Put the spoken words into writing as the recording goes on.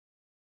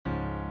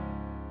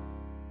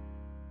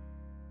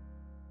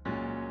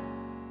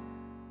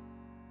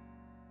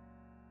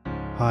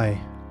Hi,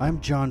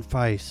 I'm John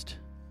Feist.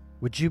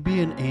 Would you be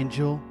an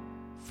angel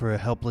for a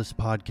helpless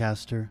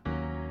podcaster?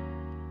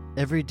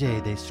 Every day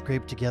they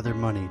scrape together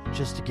money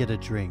just to get a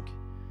drink,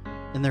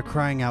 and they're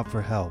crying out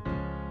for help.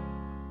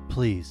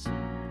 Please,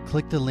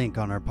 click the link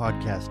on our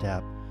podcast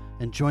app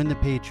and join the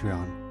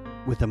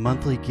Patreon with a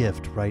monthly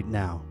gift right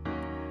now.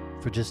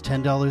 For just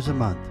 $10 a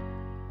month,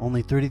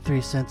 only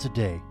 33 cents a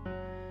day,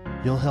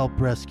 you'll help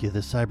rescue the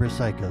cyber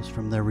psychos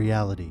from their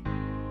reality.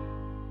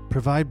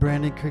 Provide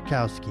Brandon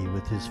Krakowski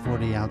with his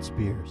 40-ounce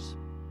beers,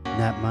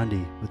 Nat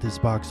Mundy with his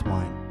box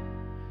wine,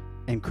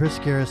 and Chris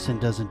Garrison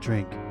doesn't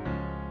drink,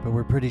 but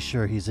we're pretty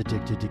sure he's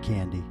addicted to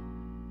candy.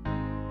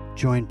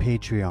 Join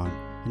Patreon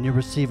and you'll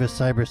receive a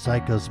Cyber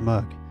Psychos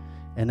mug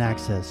and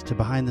access to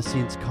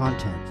behind-the-scenes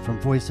content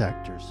from voice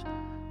actors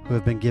who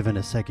have been given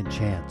a second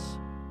chance.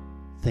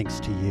 Thanks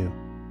to you.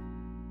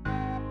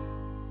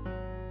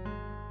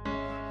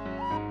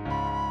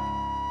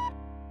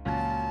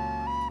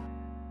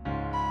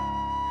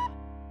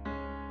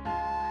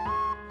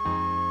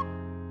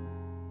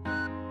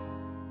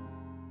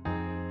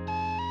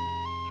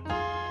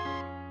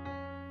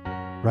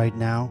 Right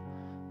now,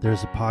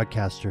 there's a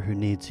podcaster who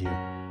needs you.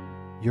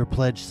 Your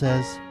pledge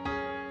says,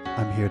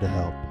 I'm here to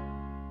help.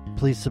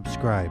 Please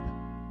subscribe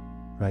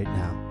right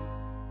now.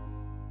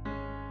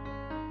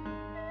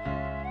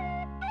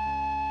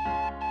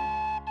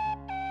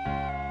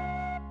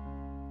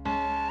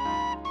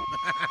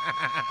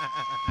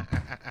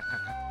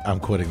 I'm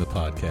quitting the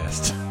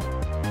podcast.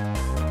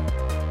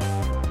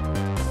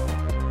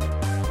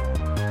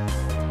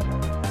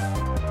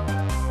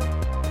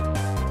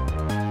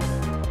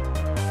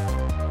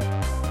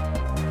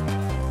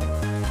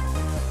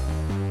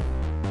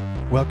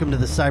 Welcome to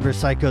the Cyber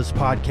Psychos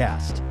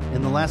podcast.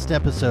 In the last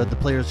episode, the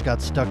players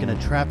got stuck in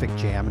a traffic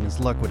jam, and as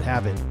luck would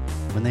have it,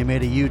 when they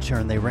made a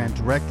U-turn, they ran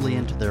directly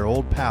into their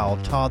old pal,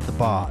 Todd the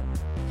Bod.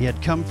 He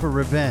had come for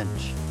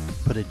revenge,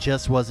 but it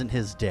just wasn't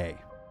his day.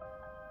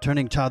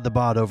 Turning Todd the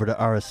Bod over to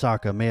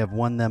Arasaka may have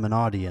won them an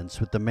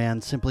audience with the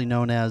man simply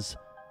known as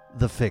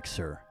the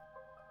Fixer.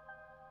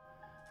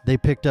 They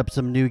picked up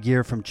some new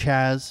gear from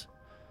Chaz,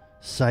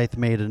 Scythe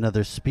made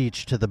another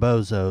speech to the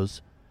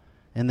bozos,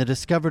 and they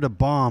discovered a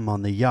bomb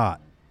on the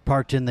yacht,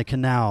 parked in the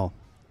canal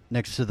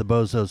next to the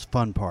Bozos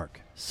Fun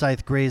Park.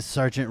 Scythe grazed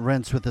Sergeant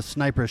Rentz with a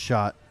sniper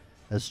shot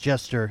as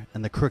Jester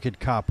and the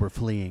crooked cop were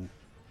fleeing.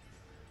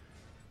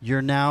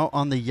 You're now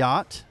on the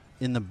yacht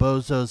in the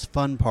Bozos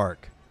Fun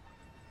Park.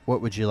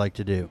 What would you like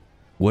to do?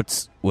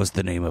 What's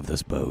the name of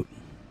this boat?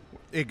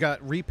 It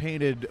got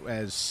repainted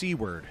as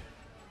Seaward.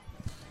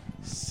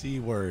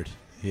 Seaward,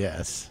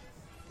 yes.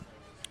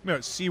 No,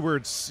 it's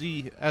Seaward,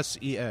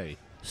 C-S-E-A.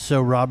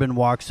 So Robin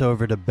walks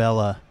over to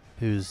Bella,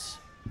 who's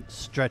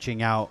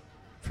stretching out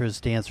for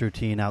his dance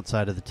routine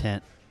outside of the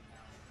tent.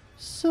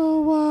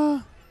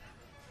 So,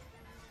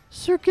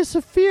 Circus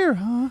of Fear,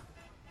 huh?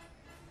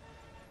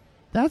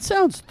 That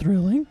sounds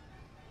thrilling.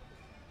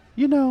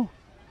 You know,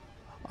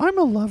 I'm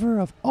a lover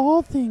of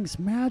all things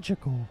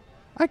magical.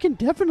 I can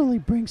definitely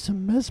bring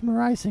some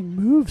mesmerizing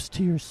moves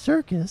to your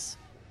circus.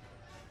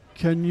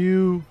 Can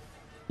you,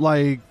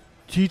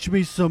 teach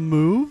me some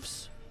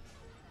moves?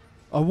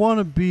 I want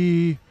to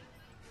be,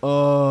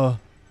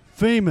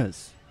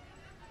 famous.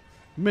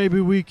 Maybe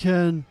we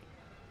can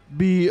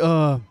be,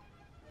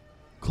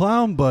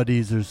 clown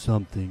buddies or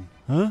something,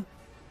 huh?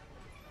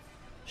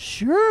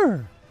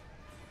 Sure.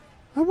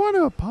 I want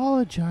to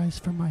apologize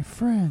for my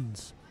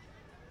friends.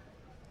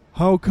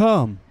 How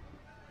come?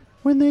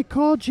 When they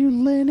called you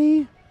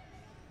Lenny,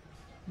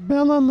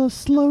 Bella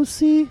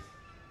Laslosi,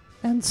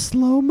 and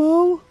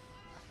Slow-Mo?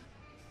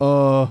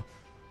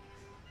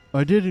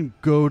 I didn't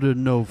go to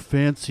no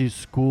fancy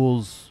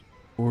schools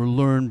or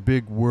learn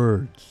big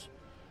words.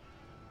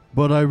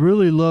 But I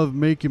really love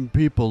making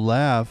people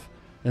laugh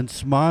and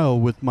smile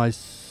with my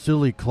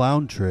silly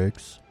clown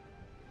tricks.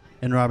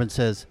 And Robin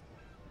says,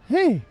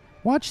 Hey,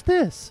 watch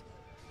this.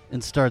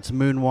 And starts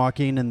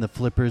moonwalking in the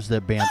flippers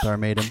that Banthar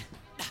made him.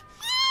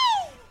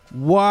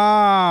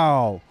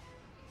 Wow!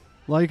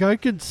 Like I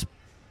could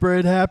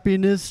spread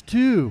happiness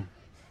too.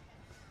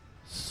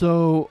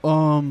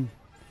 So,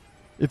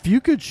 if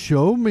you could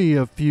show me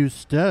a few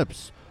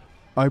steps,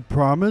 I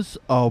promise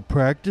I'll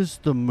practice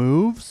the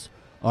moves.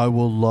 I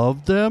will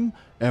love them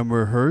and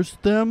rehearse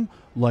them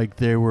like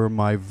they were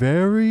my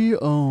very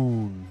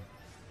own.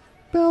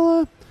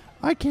 Bella,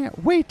 I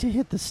can't wait to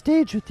hit the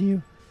stage with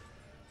you.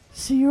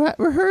 See you at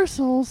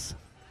rehearsals.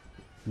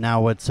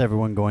 Now what's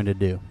everyone going to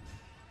do?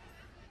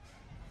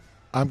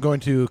 I'm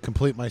going to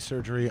complete my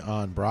surgery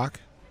on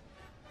Brock.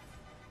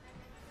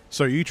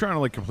 So are you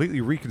trying to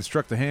completely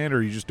reconstruct the hand, or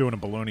are you just doing a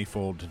baloney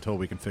fold until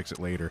we can fix it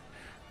later?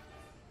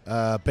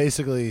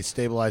 Basically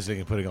stabilizing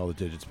and putting all the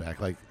digits back.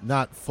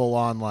 Not full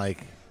on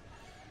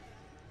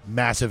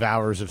massive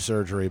hours of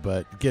surgery,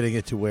 but getting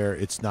it to where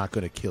it's not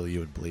going to kill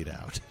you and bleed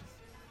out.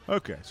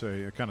 Okay, so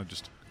you're kind of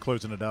just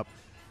closing it up.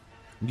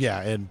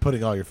 Yeah, and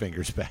putting all your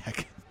fingers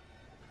back.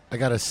 I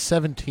got a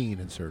 17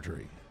 in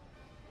surgery.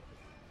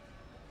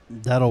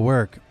 That'll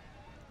work.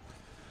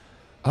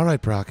 All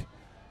right, Brock.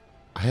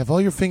 I have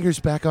all your fingers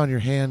back on your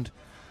hand.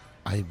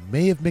 I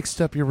may have mixed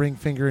up your ring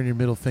finger and your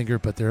middle finger,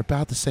 but they're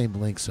about the same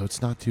length, so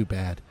it's not too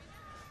bad.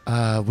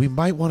 We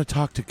might want to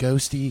talk to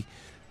Ghosty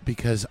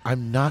because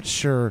I'm not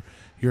sure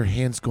your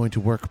hand's going to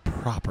work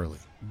properly.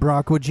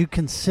 Brock, would you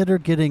consider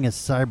getting a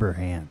cyber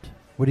hand?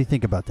 What do you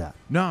think about that?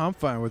 No, I'm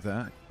fine with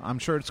that. I'm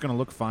sure it's going to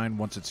look fine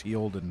once it's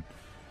healed and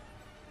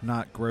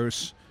not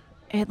gross.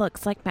 It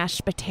looks like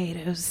mashed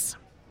potatoes.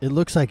 It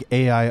looks like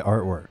AI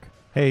artwork.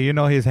 Hey,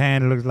 his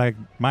hand looks like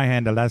my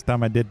hand the last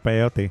time I did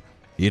peyote.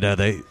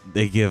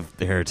 They give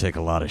the heretic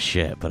a lot of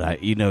shit, but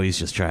he's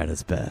just trying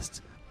his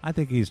best. I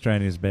think he's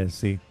trying his best,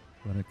 see.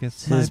 But I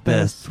guess His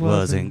best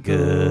wasn't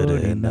good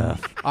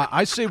enough.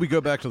 I say we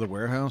go back to the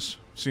warehouse,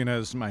 seeing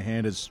as my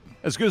hand is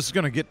as good as it's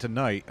going to get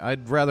tonight.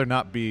 I'd rather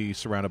not be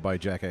surrounded by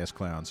jackass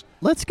clowns.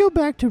 Let's go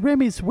back to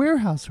Remy's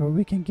warehouse where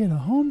we can get a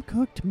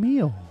home-cooked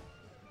meal.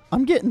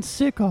 I'm getting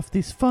sick off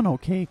these funnel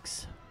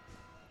cakes.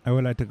 I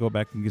would like to go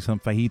back and get some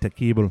fajita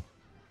kibble.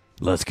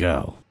 Let's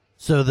go.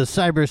 So the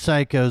Cyber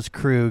Psychos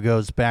crew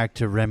goes back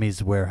to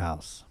Remy's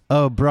warehouse.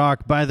 Oh,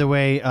 Brock, by the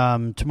way,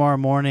 tomorrow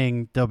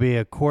morning there'll be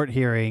a court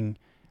hearing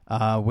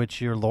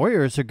which your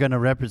lawyers are going to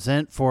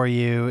represent for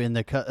you in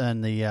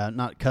the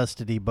not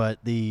custody, but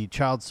the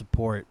child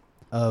support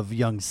of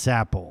young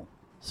Sapple.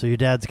 So your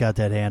dad's got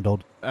that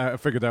handled. I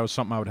figured that was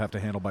something I would have to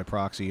handle by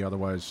proxy,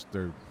 otherwise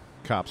their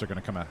cops are going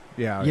to come out.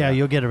 Yeah,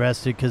 you'll get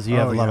arrested because you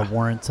have a lot of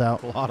warrants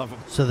out. A lot of them.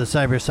 So the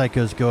Cyber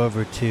Psychos go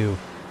over to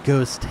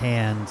Ghost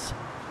Hand's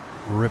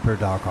Ripper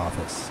Doc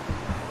office.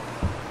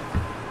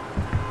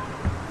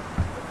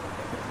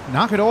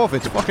 Knock it off.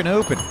 It's fucking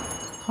open.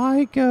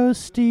 Hi,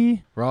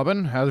 Ghosty.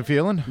 Robin, how's it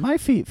feeling? My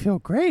feet feel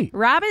great.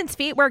 Robin's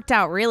feet worked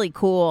out really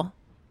cool.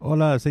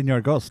 Hola,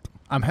 Senor Ghost.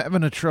 I'm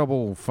having a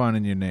trouble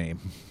finding your name.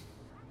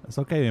 It's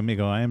okay,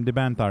 amigo. I am the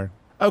Bantar.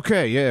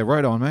 Okay, yeah,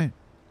 right on, mate.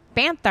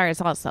 Banthar is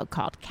also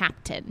called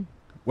Captain.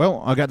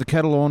 Well, I got the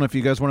kettle on if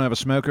you guys want to have a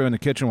smoker in the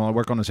kitchen while I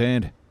work on his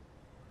hand.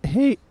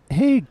 Hey,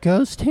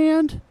 Ghost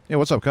Hand? Yeah,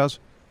 what's up, cuz?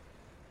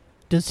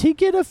 Does he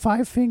get a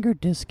 5-finger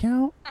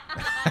discount?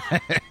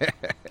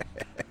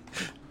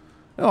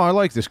 Oh, I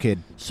like this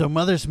kid. So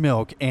Mother's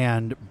Milk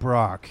and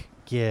Brock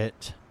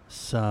get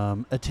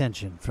some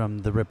attention from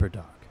the Ripper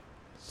Doc.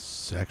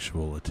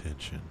 Sexual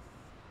attention.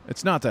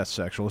 It's not that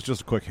sexual. It's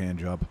just a quick hand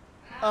job.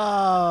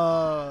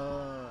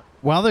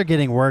 While they're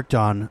getting worked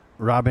on,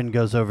 Robin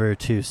goes over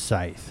to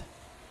Scythe.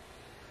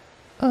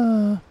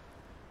 Hello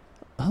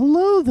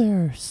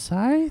there,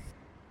 Scythe.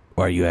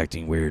 Why are you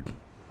acting weird?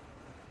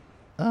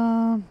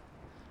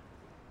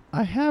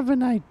 I have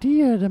an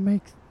idea to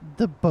make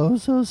the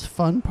Bozo's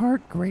Fun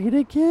Park great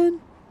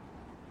again.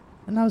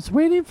 And I was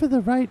waiting for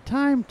the right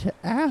time to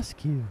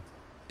ask you.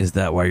 Is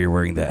that why you're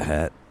wearing that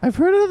hat? I've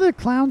heard other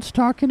clowns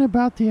talking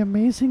about the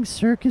amazing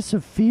circus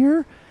of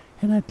fear,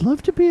 and I'd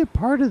love to be a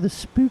part of the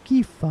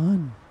spooky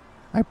fun.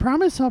 I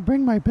promise I'll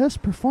bring my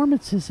best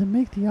performances and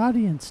make the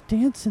audience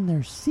dance in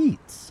their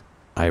seats.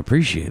 I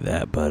appreciate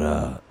that,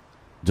 but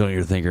don't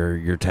you think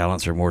your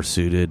talents are more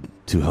suited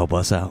to help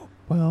us out?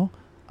 Well,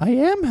 I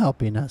am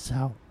helping us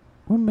out.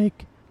 We'll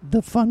make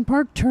the fun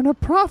park turn a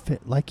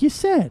profit, like you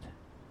said.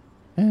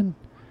 And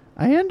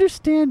I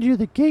understand you're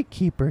the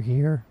gatekeeper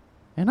here,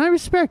 and I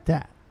respect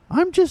that.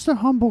 I'm just a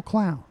humble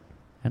clown,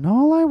 and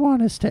all I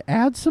want is to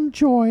add some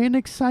joy and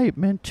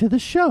excitement to the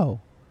show.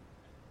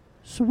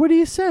 So what do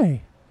you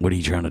say? What are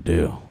you trying to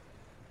do?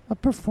 A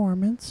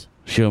performance.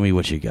 Show me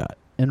what you got.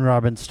 And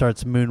Robin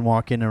starts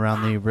moonwalking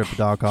around the Rip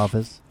Doc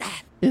office.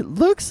 It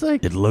looks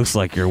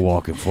like you're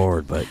walking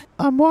forward, but...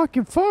 I'm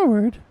walking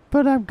forward,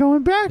 but I'm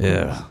going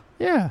backwards.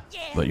 Yeah.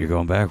 But you're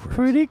going backwards.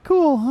 Pretty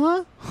cool,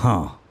 huh?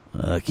 Huh.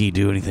 Can you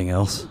do anything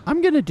else?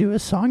 I'm going to do a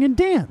song and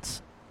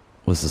dance.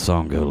 What's the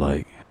song go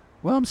like?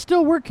 Well, I'm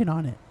still working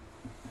on it.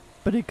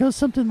 But it goes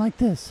something like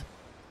this.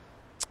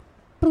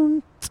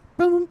 Boom,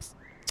 booms,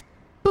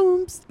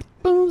 booms,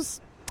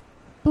 booms,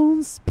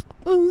 booms,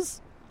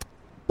 booms,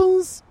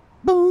 booms,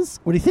 booms.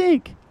 What do you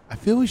think? I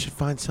feel we should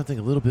find something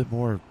a little bit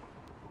more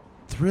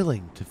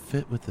thrilling to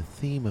fit with the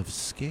theme of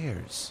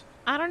scares.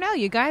 I don't know.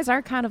 You guys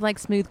are kind of like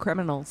smooth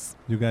criminals.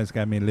 You guys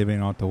got me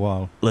living off the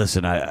wall.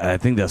 Listen, I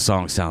think that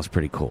song sounds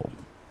pretty cool.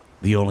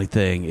 The only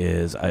thing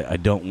is I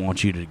don't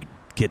want you to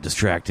get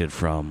distracted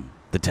from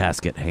the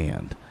task at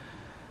hand.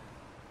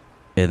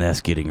 And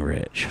that's getting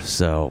rich.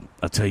 So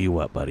I'll tell you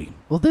what, buddy.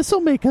 Well, this'll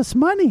make us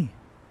money.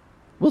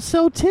 We'll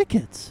sell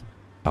tickets.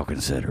 I'll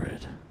consider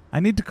it.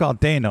 I need to call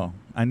Dano.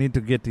 I need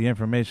to get the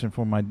information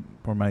for my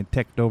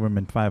Tech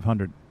Doberman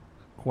 500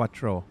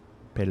 Cuatro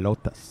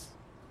Pelotas.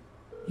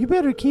 You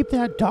better keep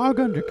that dog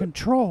under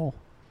control.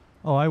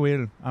 Oh, I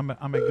will. I'm a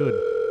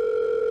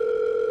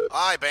good.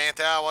 Hi,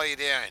 Bantha. What are you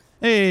doing?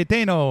 Hey,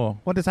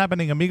 Dano. What is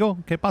happening, amigo?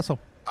 ¿Qué pasó?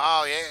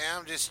 Oh, yeah,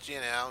 I'm just,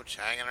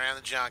 hanging around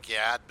the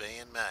junkyard,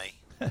 being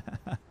me.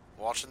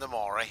 Watching the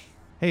Maury.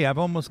 Hey, I've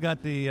almost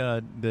got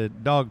the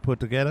dog put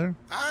together.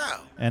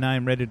 Oh. And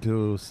I'm ready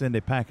to send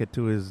a packet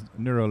to his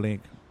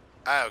Neuralink.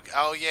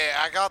 Oh, yeah,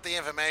 I got the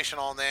information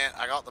on that.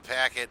 I got the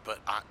packet, but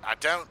I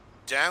don't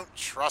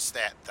trust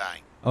that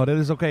thing. Oh, that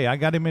is okay. I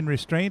got him in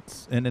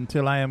restraints, and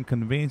until I am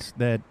convinced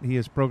that he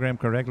is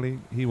programmed correctly,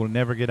 he will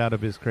never get out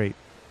of his crate.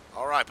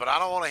 right, but I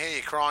don't want to hear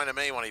you crying to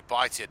me when he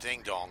bites your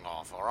ding-dong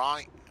off, all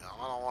right?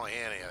 I don't want to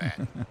hear any of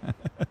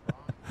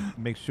that.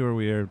 Make sure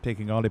we are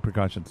taking all the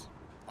precautions.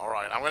 All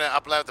right, I'm going to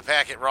upload the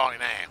packet right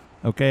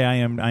now. Okay, I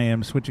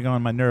am switching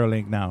on my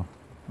Neuralink now.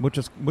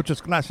 Muchas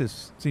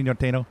gracias, Senor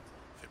Tano.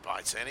 If it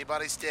bites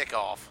anybody's dick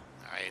off,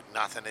 I had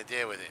nothing to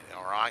do with it,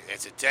 all right?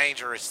 It's a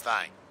dangerous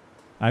thing.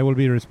 I will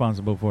be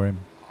responsible for him.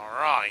 All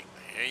right,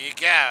 here you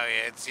go.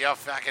 It's your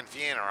fucking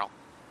funeral.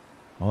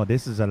 Oh,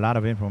 this is a lot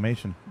of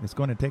information. It's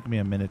going to take me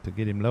a minute to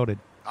get him loaded.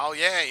 Oh,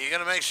 yeah, you're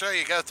going to make sure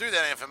you go through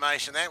that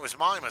information. That was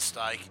my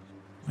mistake.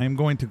 I am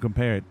going to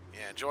compare it.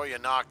 Yeah, enjoy your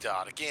knock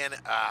dart. Again,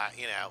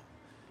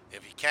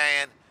 if you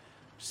can,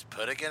 just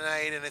put a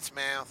grenade in its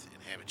mouth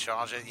and have it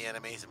charge at the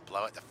enemies and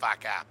blow it the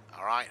fuck up,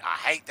 all right? I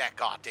hate that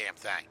goddamn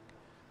thing.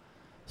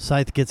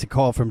 Scythe gets a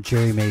call from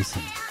Jerry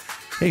Mason.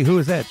 Hey, who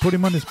is that? Put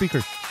him on the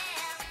speaker.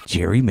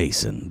 Jerry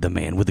Mason, the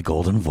man with the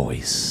golden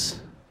voice.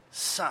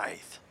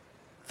 Scythe,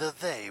 the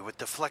they with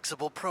the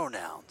flexible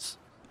pronouns.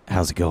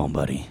 How's it going,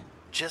 buddy?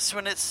 Just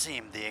when it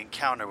seemed the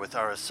encounter with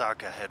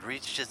Arasaka had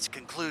reached its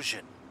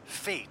conclusion,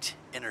 fate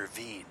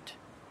intervened.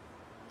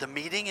 The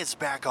meeting is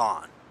back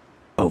on.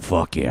 Oh,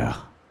 fuck yeah.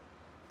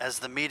 As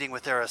the meeting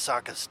with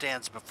Arasaka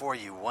stands before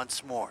you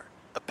once more,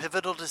 a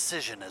pivotal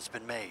decision has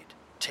been made.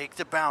 Take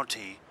the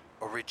bounty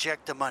or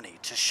reject the money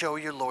to show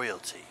your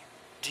loyalty.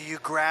 Do you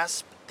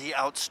grasp the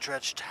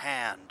outstretched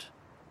hand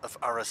of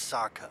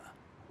Arasaka?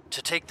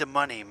 To take the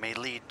money may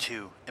lead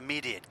to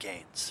immediate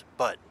gains,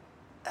 but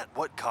at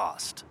what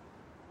cost?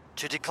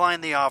 To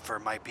decline the offer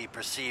might be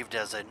perceived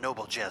as a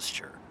noble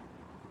gesture,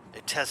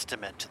 a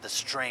testament to the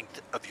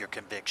strength of your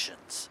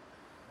convictions.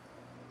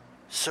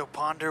 So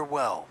ponder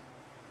well,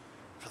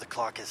 for the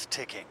clock is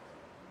ticking,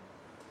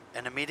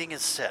 and a meeting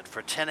is set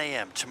for 10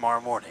 a.m.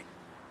 tomorrow morning.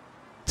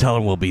 Tell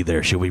him we'll be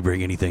there. Should we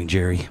bring anything,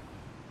 Jerry?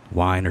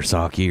 Wine or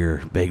sake or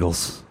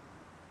bagels?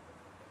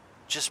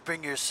 Just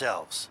bring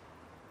yourselves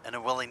and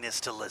a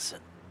willingness to listen.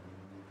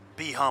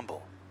 Be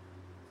humble.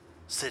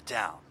 Sit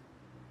down.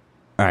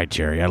 All right,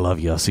 Jerry, I love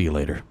you. I'll see you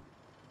later.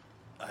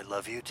 I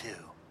love you too.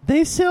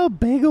 They sell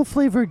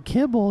bagel-flavored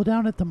kibble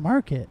down at the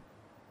market.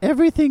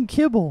 Everything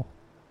kibble.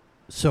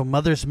 So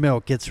Mother's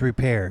Milk gets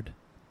repaired,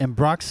 and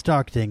Brock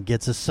Stockton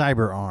gets a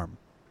cyber arm.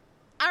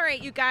 All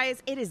right, you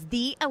guys, it is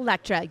the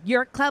Electra,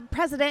 your club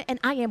president, and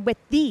I am with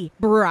the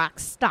Brock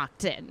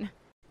Stockton.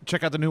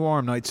 Check out the new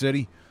arm, Night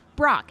City.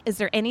 Brock, is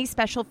there any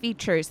special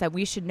features that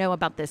we should know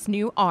about this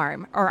new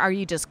arm, or are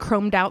you just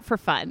chromed out for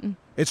fun?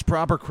 It's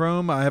proper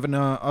chrome. I haven't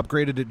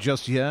upgraded it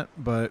just yet,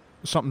 but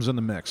something's in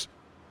the mix.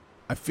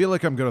 I feel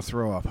like I'm going to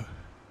throw up.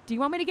 Do you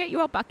want me to get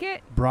you a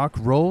bucket? Brock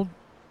rolled,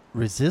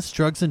 resist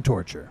drugs and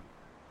torture.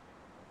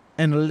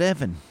 And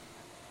 11.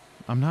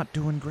 I'm not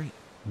doing great.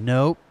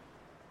 Nope.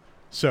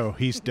 So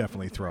he's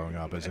definitely throwing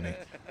up, isn't he?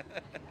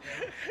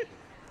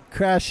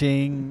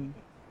 Crashing.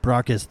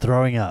 Brock is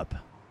throwing up.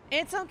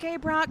 It's okay,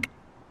 Brock.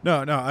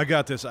 No, I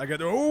got this.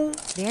 Oh!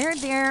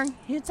 There.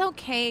 It's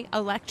okay.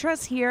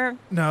 Electra's here.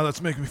 No,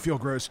 that's making me feel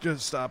gross.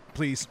 Just stop,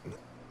 please.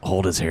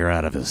 Hold his hair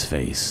out of his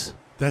face.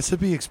 That's to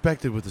be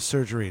expected with the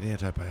surgery and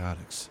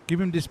antibiotics.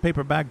 Give him this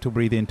paper bag to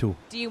breathe into.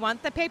 Do you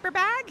want the paper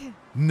bag?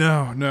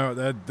 No,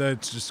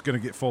 that's just going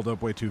to get folded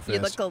up way too fast. You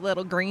look a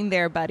little green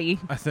there, buddy.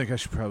 I think I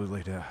should probably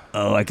lay down.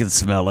 Oh, I can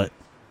smell it.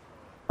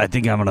 I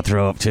think I'm going to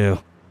throw up, too.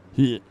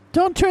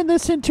 Don't turn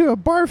this into a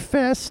barf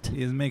fest.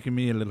 He is making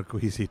me a little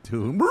queasy,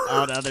 too.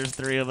 Oh, now there's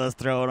three of us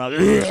throwing up.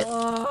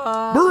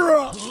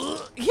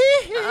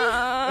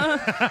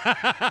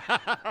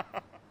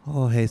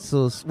 Oh,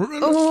 Jesus.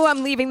 Oh,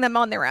 I'm leaving them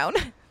on their own.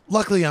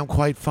 Luckily, I'm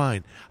quite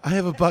fine. I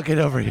have a bucket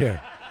over here.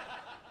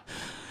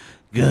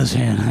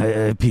 Guzhan,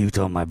 I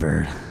puked on my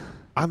bird.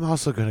 I'm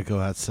also going to go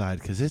outside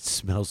because it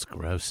smells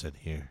gross in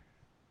here.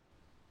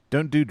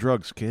 Don't do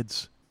drugs,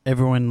 kids.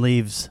 Everyone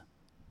leaves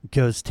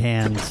Ghost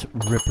Hand's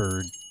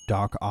Ripper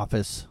dock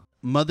office.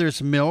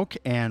 Mother's Milk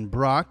and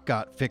Brock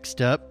got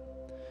fixed up.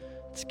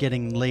 It's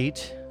getting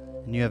late,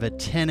 and you have a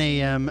 10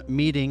 a.m.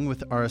 meeting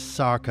with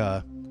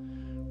Arasaka.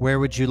 Where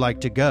would you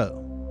like to go?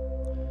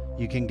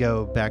 You can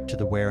go back to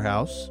the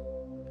warehouse,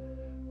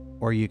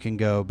 or you can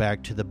go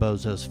back to the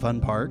Bozo's Fun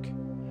Park,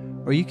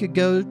 or you could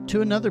go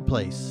to another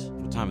place.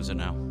 What time is it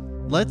now?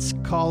 Let's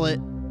call it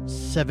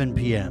 7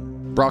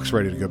 p.m. Brock's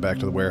ready to go back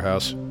to the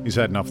warehouse. He's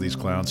had enough of these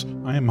clowns.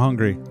 I am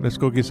hungry. Let's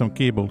go get some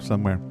kibble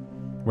somewhere.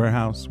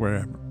 Warehouse,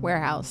 wherever.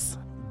 Warehouse.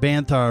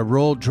 Banthar,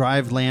 roll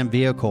drive land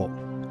vehicle.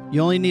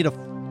 You only need a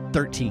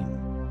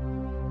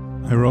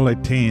 13. I roll a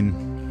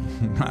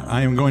 10.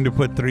 I am going to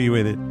put 3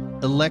 with it.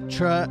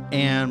 Electra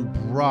and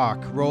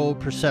Brock, roll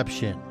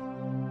perception.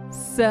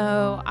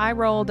 So I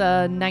rolled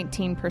a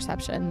 19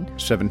 perception.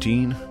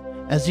 17.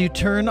 As you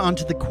turn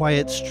onto the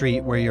quiet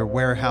street where your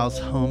warehouse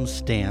home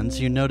stands,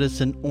 you notice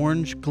an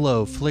orange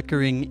glow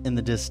flickering in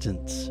the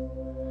distance.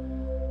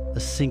 A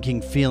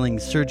sinking feeling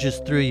surges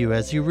through you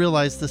as you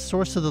realize the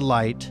source of the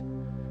light.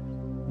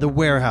 The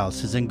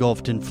warehouse is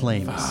engulfed in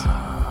flames.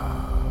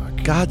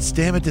 God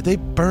damn it, did they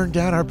burn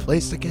down our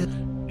place again?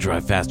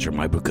 Drive faster,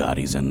 my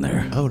Bugatti's in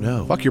there. Oh,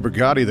 no. Fuck your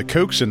Bugatti, the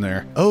Coke's in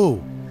there.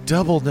 Oh,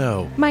 double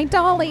no. My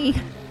dolly.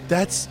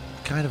 That's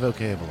kind of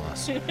okay of a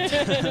loss.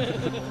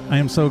 I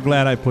am so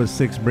glad I put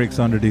 6 bricks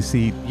under the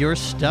seat. Your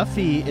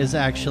stuffy is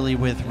actually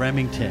with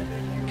Remington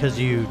because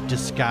you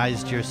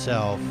disguised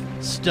yourself.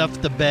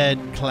 Stuff the bed,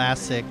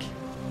 classic.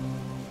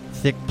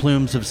 Thick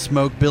plumes of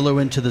smoke billow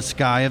into the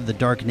sky of the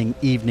darkening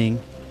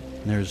evening.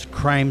 There's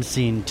crime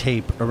scene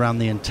tape around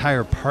the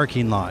entire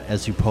parking lot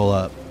as you pull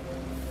up.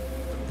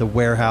 The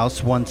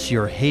warehouse, once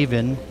your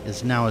haven,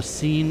 is now a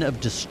scene of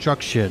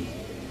destruction.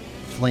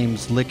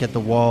 Flames lick at the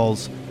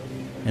walls,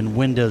 and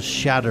windows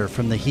shatter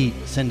from the heat,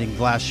 sending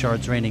glass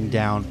shards raining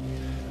down.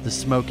 The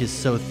smoke is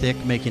so thick,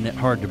 making it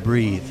hard to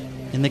breathe.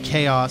 In the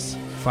chaos,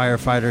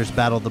 firefighters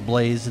battle the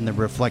blaze in their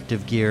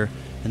reflective gear,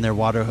 and their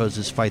water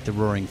hoses fight the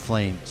roaring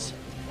flames.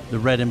 The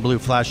red and blue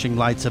flashing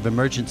lights of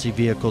emergency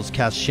vehicles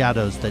cast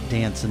shadows that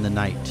dance in the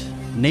night.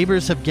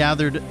 Neighbors have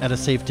gathered at a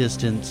safe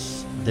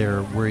distance,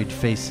 their worried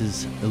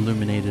faces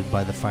illuminated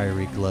by the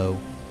fiery glow.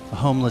 A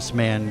homeless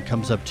man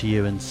comes up to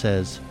you and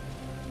says,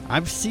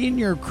 "I've seen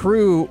your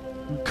crew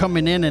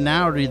coming in and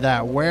out of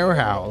that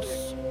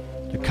warehouse.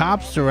 The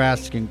cops are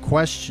asking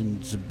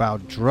questions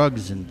about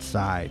drugs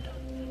inside.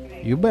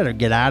 You better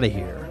get out of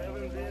here."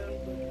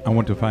 I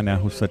want to find out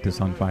who set this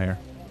on fire.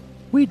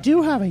 We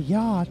do have a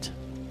yacht.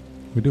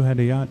 We do have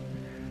a yacht.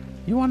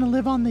 You want to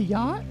live on the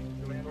yacht?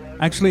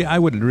 Actually, I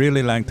would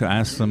really like to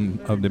ask some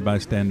of the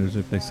bystanders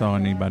if they saw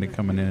anybody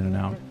coming in and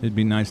out. It'd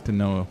be nice to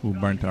know who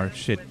burnt our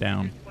shit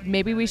down.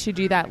 Maybe we should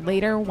do that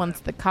later once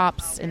the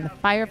cops and the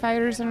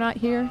firefighters are not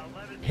here.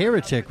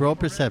 Heretic, roll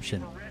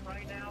perception.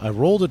 I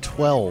rolled a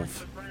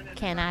 12.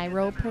 Can I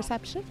roll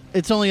perception?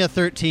 It's only a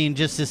 13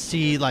 just to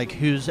see like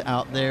who's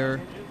out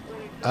there.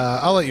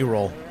 I'll let you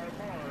roll.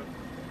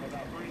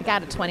 I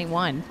got a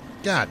 21.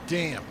 God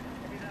damn.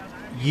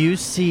 You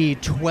see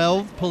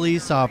 12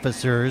 police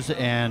officers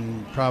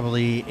and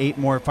probably 8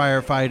 more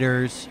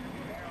firefighters,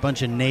 a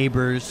bunch of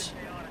neighbors.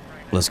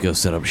 Let's go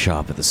set up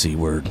shop at the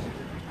Seaward.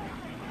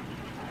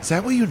 Is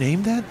that what you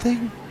named that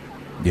thing?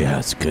 Yeah,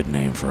 it's a good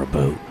name for a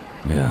boat.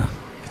 Yeah.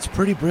 It's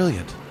pretty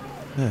brilliant.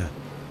 Yeah.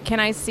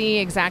 Can I see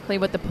exactly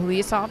what the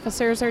police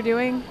officers are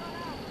doing?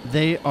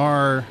 They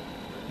are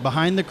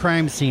behind the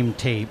crime scene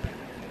tape,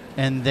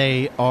 and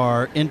they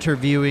are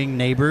interviewing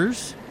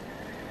neighbors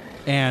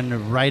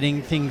and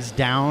writing things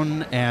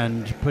down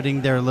and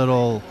putting their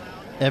little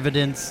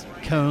evidence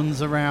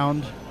cones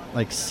around,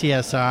 like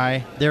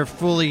CSI. They're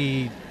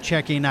fully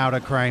checking out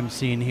a crime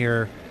scene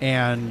here,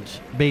 and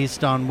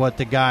based on what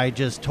the guy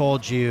just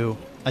told you,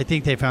 I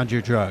think they found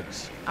your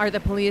drugs. Are the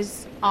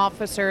police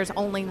officers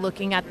only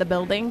looking at the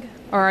building,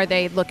 or are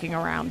they looking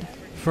around?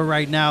 For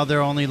right now,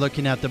 they're only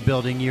looking at the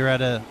building. You're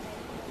at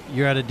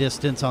a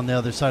distance on the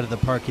other side of the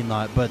parking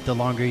lot, but the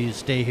longer you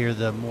stay here,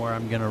 the more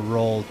I'm going to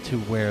roll to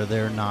where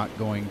they're not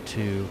going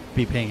to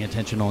be paying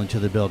attention only to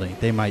the building.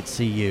 They might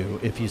see you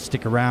if you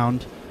stick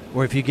around,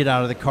 or if you get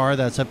out of the car,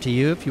 that's up to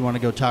you. If you want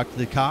to go talk to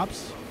the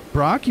cops.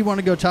 Brock, you want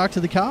to go talk to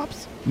the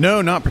cops?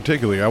 No, not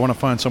particularly. I want to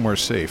find somewhere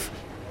safe.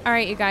 All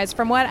right, you guys,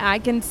 from what I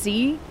can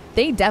see,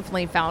 they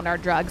definitely found our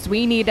drugs.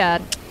 We need to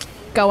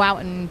go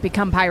out and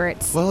become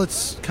pirates. Well,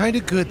 it's kind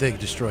of good they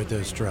destroyed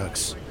those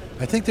drugs.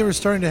 I think they were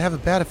starting to have a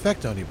bad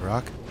effect on you,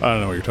 Brock. I don't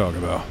know what you're talking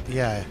about.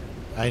 Yeah,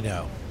 I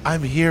know.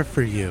 I'm here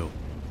for you.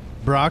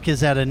 Brock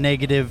is at a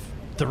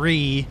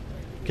 -3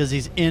 because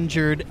he's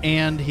injured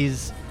and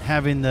he's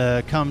having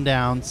the come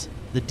downs,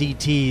 the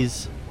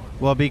DTs.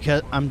 Well,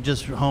 because I'm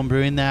just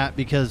homebrewing that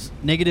because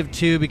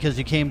 -2 because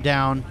you came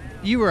down.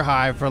 You were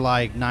high for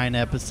like 9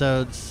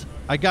 episodes.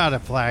 I gotta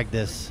flag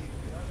this.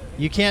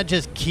 You can't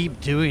just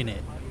keep doing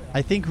it.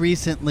 I think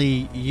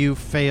recently you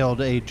failed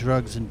a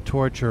drugs and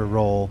torture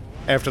roll.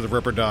 After the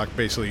Ripper Doc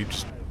basically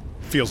just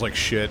feels like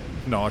shit,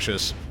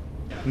 nauseous,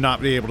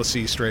 not be able to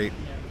see straight.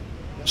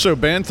 So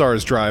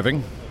Banthar's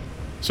driving.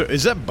 So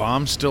is that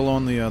bomb still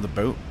on the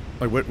boat?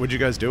 Like, what'd you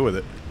guys do with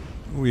it?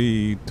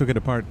 We took it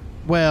apart.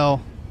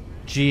 Well,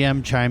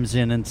 GM chimes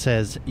in and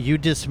says, you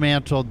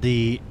dismantled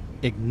the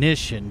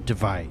ignition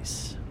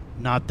device,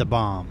 not the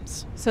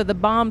bombs. So the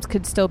bombs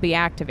could still be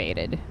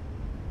activated.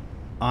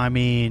 I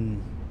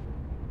mean,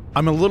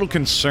 I'm a little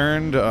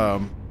concerned,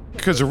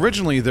 because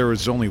originally there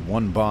was only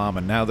one bomb,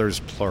 and now there's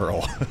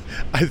plural.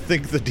 I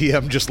think the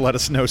DM just let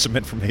us know some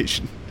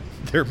information.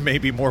 There may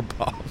be more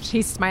bombs.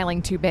 He's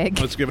smiling too big.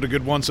 Let's give it a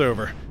good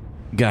once-over.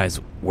 Guys,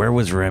 where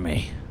was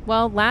Remy?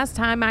 Well, last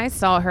time I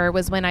saw her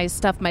was when I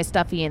stuffed my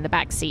stuffy in the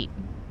back seat,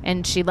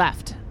 and she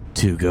left.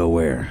 To go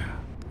where?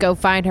 Go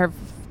find her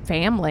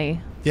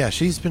family. Yeah,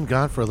 she's been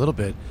gone for a little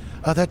bit.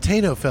 That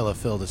Tano fella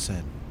filled us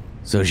in.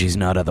 So she's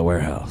not at the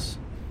warehouse?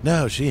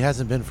 No, she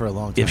hasn't been for a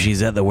long time. If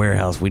she's at the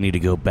warehouse, we need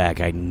to go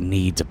back. I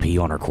need to pee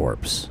on her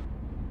corpse.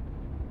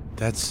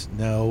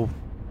 No.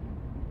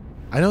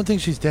 I don't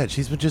think she's dead.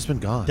 She's just been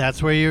gone.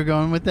 that's where you're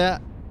going with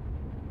that?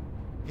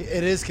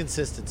 It is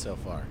consistent so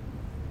far.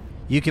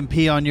 You can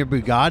pee on your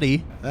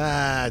Bugatti.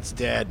 It's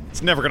dead.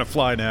 It's never gonna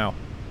fly now.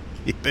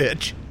 You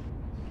bitch.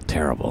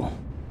 Terrible.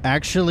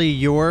 Actually,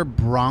 your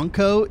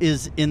Bronco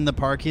is in the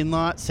parking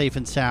lot, safe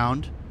and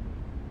sound,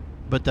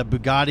 but the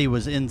Bugatti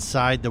was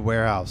inside the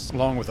warehouse.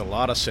 Along with a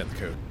lot of synth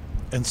code.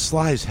 And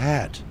Sly's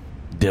hat.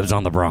 Dibs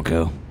on the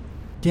Bronco.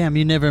 Damn,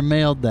 you never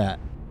mailed that.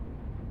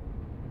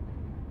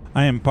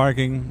 I am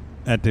parking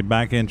at the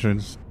back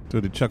entrance to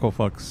the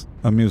Chucklefucks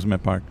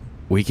amusement park.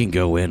 We can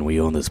go in. We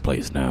own this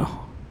place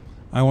now.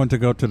 I want to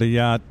go to the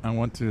yacht. I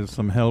want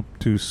some help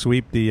to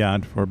sweep the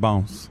yacht for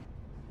bounce.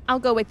 I'll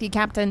go with you,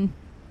 Captain.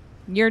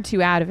 You're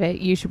too out of it.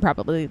 You should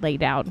probably lay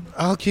down.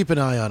 I'll keep an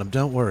eye on him.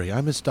 Don't worry.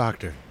 I'm his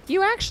doctor.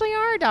 You actually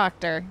are a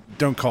doctor.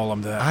 Don't call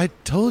him that. I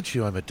told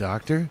you I'm a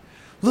doctor.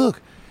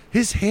 Look,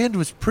 his hand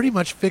was pretty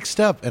much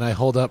fixed up, and I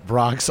hold up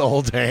Brock's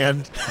old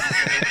hand.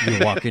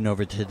 You're walking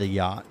over to the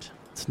yacht.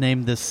 It's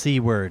named the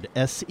Seaward.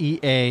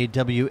 Seaward.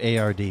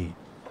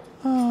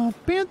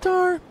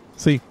 Banthar,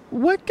 See,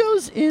 what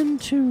goes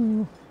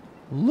into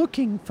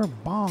looking for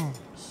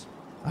bombs?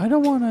 I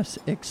don't want us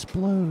to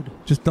explode.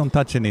 just don't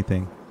touch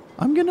anything.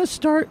 I'm going to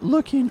start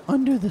looking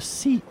under the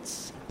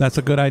seats. That's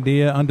a good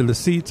idea. Under the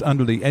seats,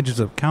 under the edges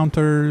of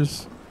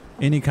counters,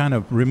 any kind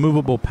of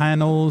removable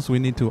panels. We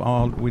need to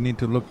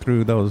look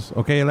through those.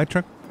 Okay,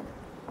 Electra?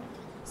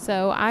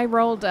 So I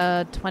rolled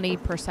a 20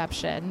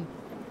 perception.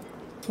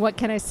 What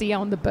can I see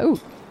on the boat?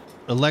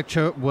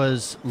 Electra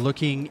was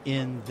looking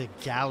in the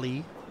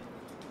galley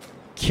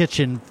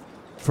kitchen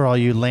for all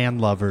you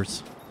land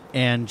lovers,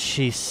 and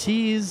she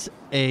sees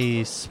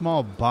a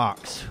small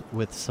box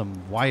with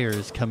some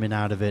wires coming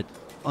out of it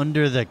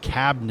under the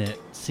cabinet.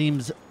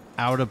 Seems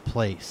out of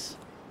place.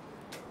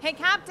 Hey,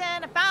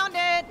 Captain, I found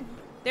it.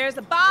 There's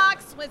a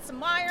box with some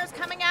wires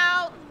coming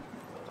out.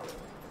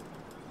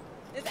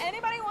 Does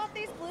anybody want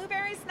these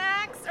blueberry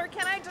snacks, or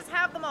can I just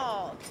have them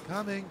all?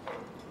 Coming.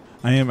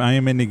 I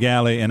am in the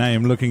galley, and I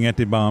am looking at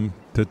the bomb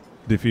to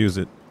defuse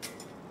it.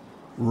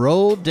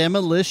 Roll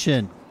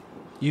demolition.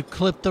 You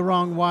clipped the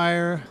wrong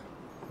wire.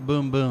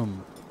 Boom,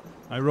 boom.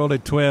 I rolled a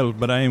 12,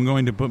 but I am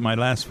going to put my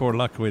last 4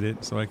 luck with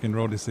it, so I can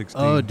roll a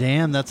 16. Oh,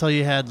 damn. That's all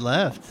you had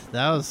left.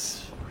 That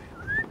was...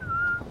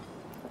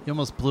 You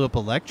almost blew up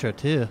Electra,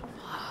 too.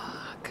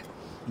 Fuck.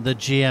 The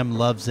GM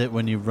loves it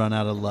when you run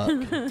out of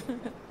luck.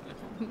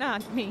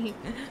 Not me.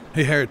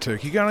 Hey,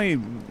 Heretic, you got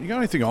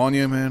anything on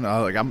you, man?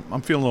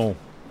 I'm feeling a little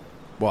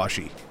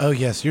washy. Oh,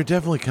 yes, you're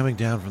definitely coming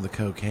down from the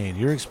cocaine.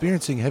 You're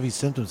experiencing heavy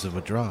symptoms of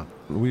withdrawal.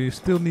 We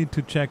still need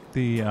to check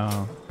the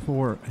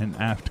fore and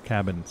aft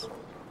cabins.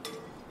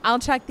 I'll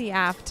check the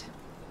aft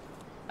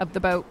of the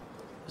boat.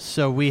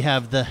 So we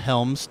have the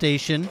helm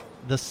station,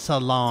 the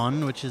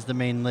salon, which is the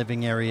main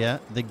living area,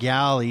 the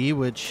galley,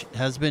 which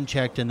has been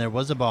checked and there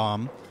was a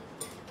bomb,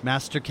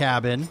 master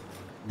cabin,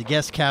 the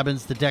guest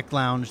cabins, the deck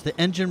lounge, the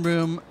engine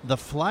room, the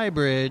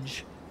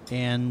flybridge,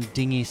 and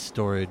dinghy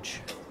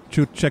storage.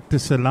 Should check the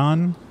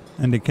salon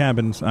and the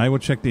cabins. I will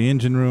check the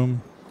engine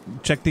room.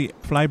 Check the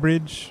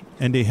flybridge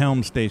and the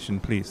helm station,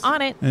 please.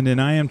 On it. And then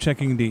I am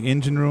checking the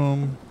engine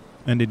room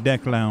and the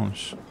deck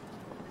lounge.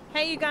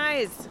 Hey, you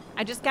guys.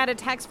 I just got a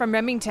text from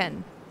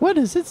Remington. What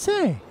does it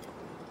say?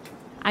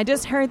 I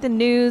just heard the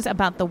news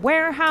about the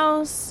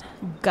warehouse.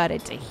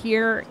 Gutted to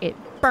hear it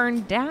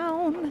burned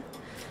down.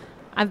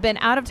 I've been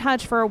out of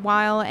touch for a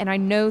while, and I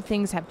know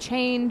things have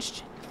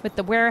changed. With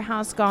the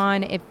warehouse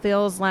gone, it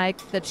feels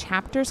like the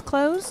chapter's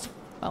closed.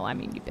 Well, I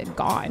mean, you've been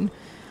gone.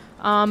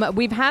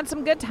 We've had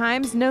some good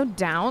times, no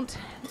doubt.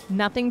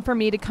 Nothing for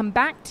me to come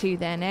back to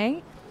then,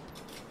 eh?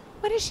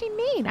 What does she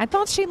mean? I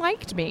thought she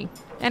liked me.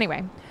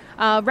 Anyway,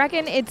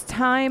 reckon it's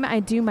time I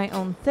do my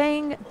own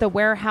thing. The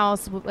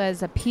warehouse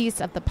was a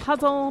piece of the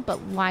puzzle, but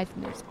life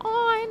moves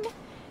on.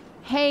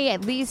 Hey,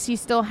 at least you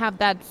still have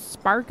that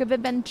spark of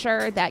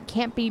adventure that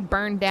can't be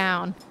burned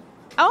down.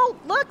 Oh,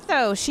 look,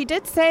 though. She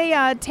did say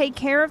take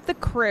care of the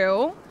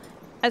crew,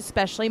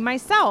 especially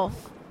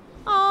myself.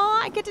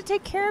 Aw, I get to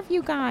take care of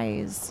you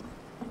guys.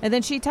 And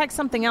then she texts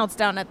something else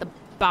down at the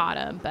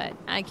bottom, but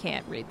I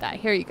can't read that.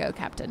 Here you go,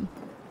 Captain.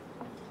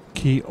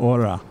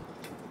 Kiora.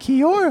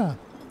 Kiora.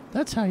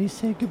 That's how you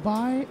say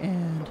goodbye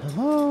and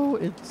hello.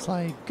 It's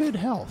like good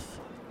health.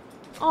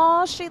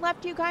 Aw, she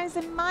left you guys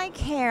in my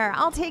care.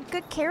 I'll take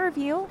good care of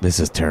you. This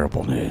is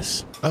terrible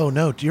news. Oh,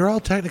 no, you're all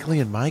technically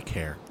in my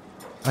care.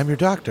 I'm your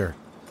doctor.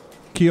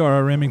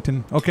 Kiora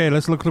Remington. Okay,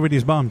 let's look through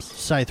these bombs.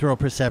 Scythe roll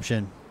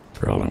perception.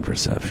 Rolling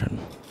perception.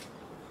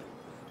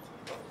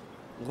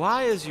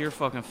 Why is your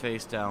fucking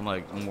face down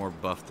like more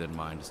buff than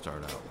mine to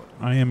start out with?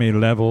 I am a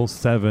level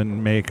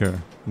 7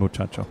 maker,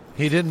 muchacho.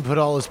 He didn't put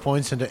all his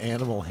points into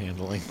animal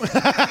handling.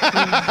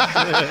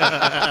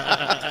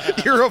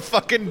 You're a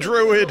fucking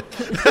druid.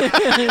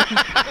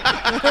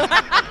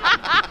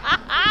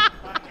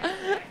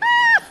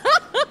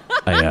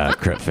 I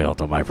crit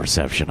failed on my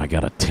perception. I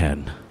got a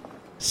 10.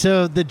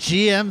 So the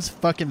GM's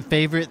fucking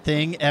favorite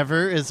thing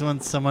ever is when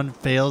someone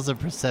fails a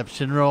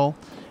perception roll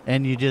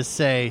and you just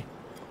say,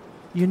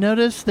 you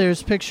notice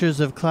there's pictures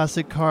of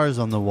classic cars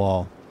on the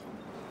wall.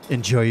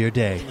 Enjoy your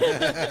day.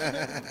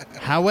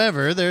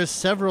 However, there's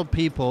several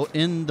people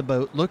in the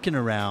boat looking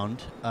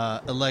around.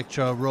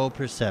 Electra, roll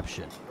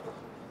perception.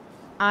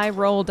 I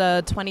rolled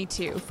a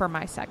 22 for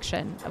my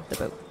section of the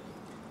boat.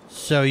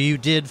 So you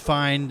did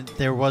find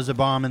there was a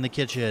bomb in the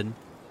kitchen.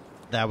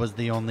 That was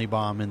the only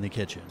bomb in the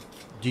kitchen.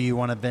 Do you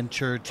want to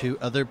venture to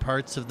other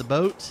parts of the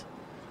boat?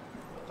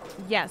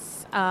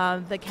 Yes,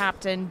 the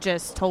captain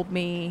just told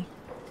me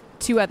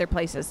 2 other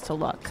places to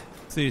look.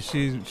 See,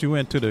 she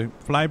went to the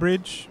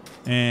flybridge,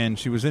 and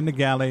she was in the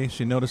galley.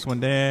 She noticed one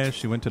there.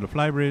 She went to the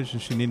flybridge,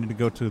 and she needed to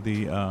go to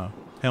the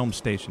helm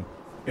station.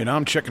 And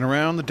I'm checking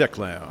around the deck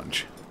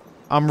lounge.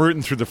 I'm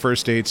rooting through the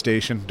first aid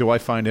station. Do I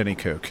find any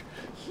coke?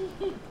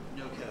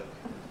 No coke.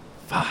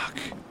 Fuck.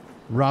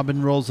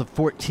 Robin rolls a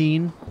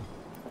 14.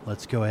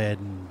 Let's go ahead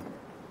and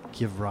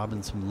give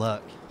Robin some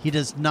luck. He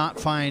does not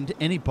find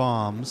any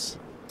bombs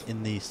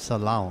in the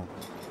salon.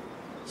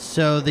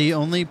 So the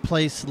only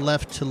place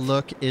left to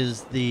look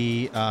is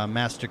the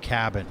master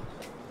cabin.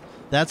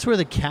 That's where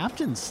the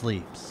captain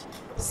sleeps.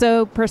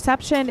 So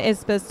perception is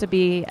supposed to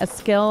be a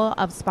skill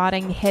of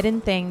spotting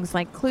hidden things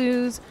like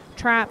clues,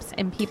 traps,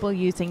 and people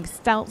using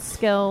stealth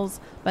skills,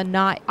 but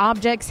not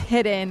objects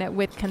hidden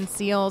with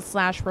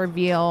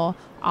conceal/reveal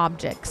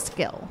object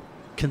skill.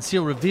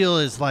 Conceal reveal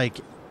is like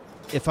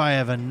if I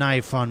have a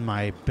knife on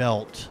my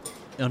belt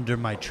under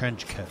my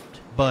trench coat.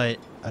 But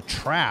a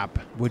trap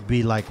would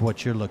be like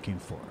what you're looking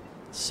for.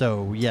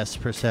 So yes,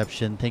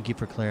 perception. Thank you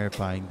for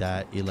clarifying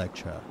that,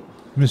 Electra.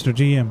 Mr.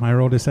 GM, I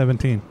rolled a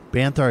 17.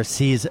 Banthar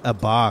sees a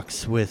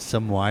box with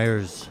some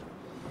wires.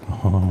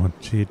 Oh,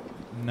 gee.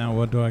 Now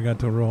what do I got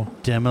to roll?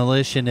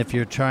 Demolition if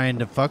you're trying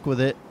to fuck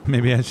with it.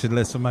 Maybe I should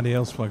let somebody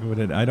else fuck with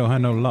it. I don't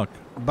have no luck.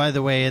 By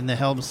the way, in the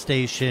helm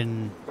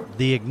station,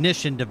 the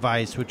ignition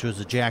device, which was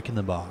a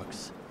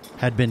jack-in-the-box,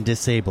 had been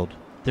disabled.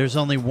 There's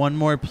only one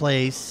more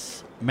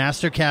place,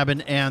 master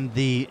cabin and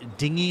the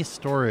dinghy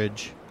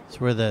storage. It's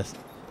where the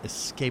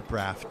escape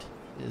raft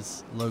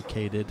is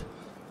located.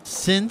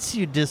 Since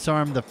you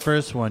disarmed the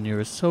first one, you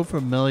were so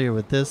familiar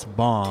with this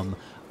bomb,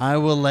 I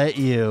will let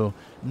you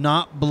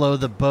not blow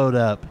the boat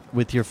up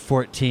with your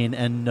 14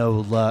 and no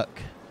luck.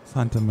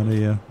 Santa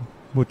Maria.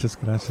 Muchas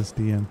gracias,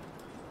 DM.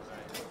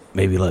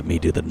 Maybe let me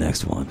do the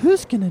next one.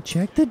 Who's going to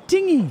check the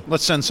dinghy?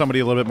 Let's send somebody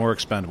a little bit more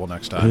expendable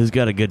next time. Who's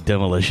got a good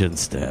demolition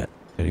stat?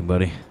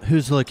 Anybody?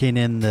 Who's looking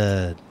in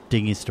the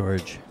dinghy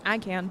storage? I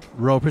can.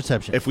 Roll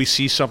perception. If we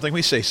see something,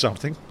 we say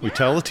something. We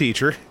tell the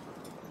teacher.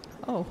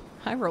 Oh,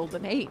 I rolled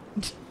an 8.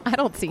 I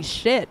don't see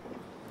shit.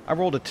 I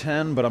rolled a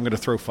 10, but I'm going to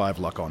throw 5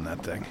 luck on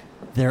that thing.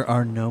 There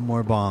are no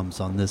more bombs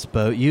on this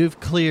boat.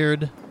 You've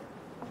cleared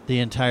the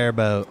entire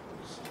boat.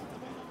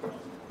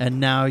 And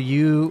now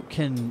you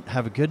can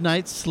have a good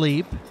night's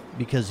sleep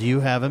because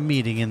you have a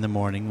meeting in the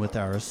morning with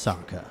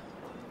Arasaka.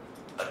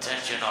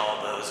 Attention all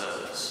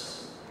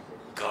bozos.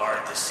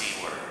 Guard the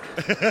Seaward.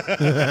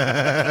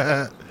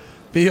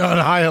 Be on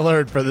high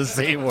alert for the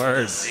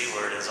Seaward. The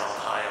Seaward is on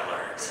high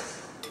alert.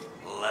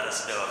 Let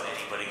us know if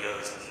anybody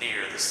goes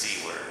near the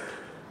Seaward.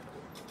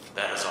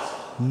 That is all.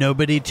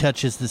 Nobody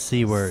touches the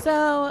C word.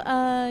 So,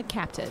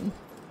 Captain.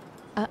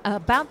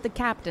 About the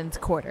captain's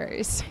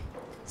quarters.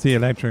 See,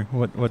 Electric,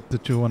 what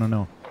did you want to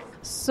know?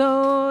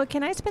 So,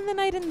 can I spend the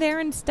night in there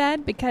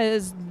instead?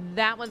 Because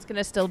that one's going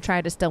to still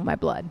try to steal my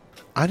blood.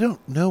 I don't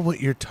know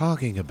what you're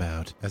talking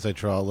about. As I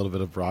draw a little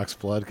bit of Brock's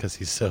blood because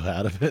he's so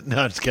out of it.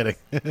 No, I'm just kidding.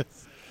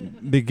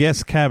 The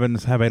guest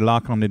cabins have a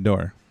lock on the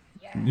door.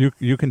 Yeah.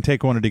 You can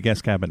take one of the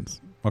guest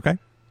cabins, okay?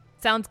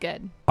 Sounds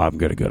good. I'm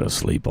going to go to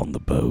sleep on the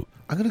boat.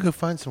 I'm going to go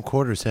find some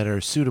quarters that are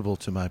suitable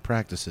to my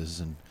practices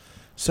and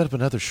set up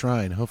another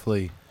shrine.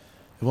 Hopefully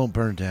it won't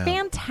burn down.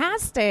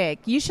 Fantastic.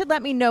 You should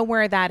let me know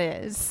where that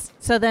is.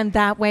 So then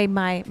that way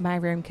my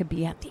room could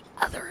be at the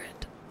other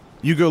end.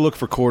 You go look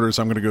for quarters.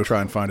 I'm going to go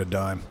try and find a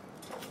dime.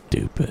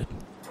 Stupid.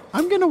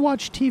 I'm going to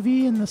watch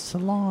TV in the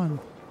salon.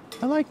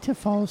 I like to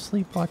fall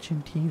asleep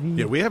watching TV.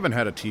 Yeah, we haven't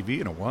had a TV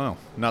in a while.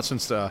 Not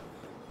since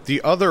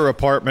the other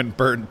apartment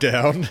burnt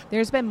down.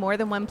 There's been more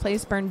than one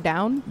place burned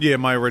down? Yeah,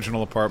 my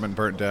original apartment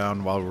burnt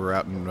down while we were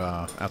out in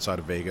outside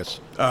of Vegas.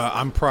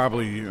 I'm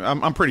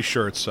pretty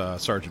sure it's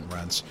Sergeant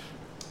Rentz.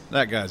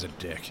 That guy's a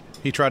dick.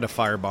 He tried to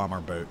firebomb our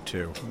boat,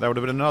 too. That would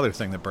have been another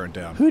thing that burnt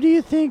down. Who do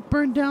you think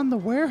burned down the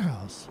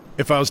warehouse?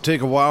 If I was to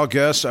take a wild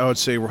guess, I would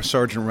say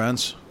Sergeant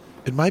Rentz.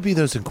 It might be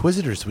those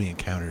Inquisitors we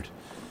encountered.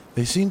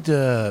 They seemed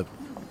to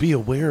be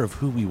aware of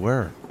who we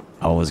were.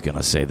 I was going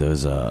to say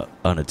those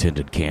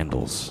unattended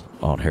candles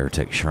on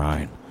Heretic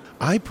Shrine.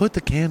 I put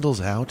the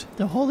candles out.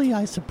 The holy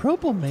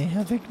isopropyl may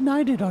have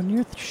ignited on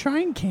your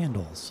shrine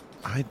candles.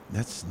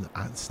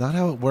 That's not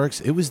how it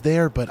works. It was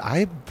there, but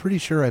I'm pretty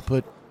sure I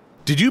put...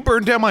 Did you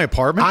burn down my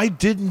apartment? I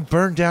didn't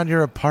burn down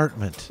your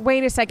apartment.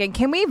 Wait a second.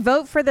 Can we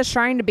vote for the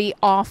shrine to be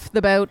off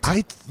the boat?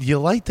 You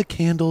light the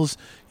candles,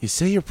 you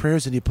say your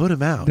prayers, and you put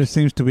them out. There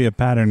seems to be a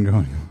pattern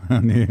going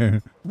on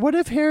here. What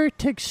if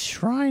Heretic's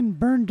shrine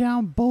burned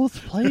down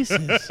both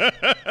places?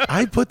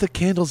 I put the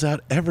candles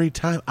out every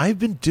time. I've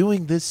been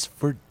doing this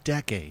for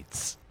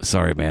decades.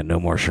 Sorry, man. No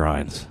more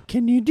shrines.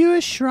 Can you do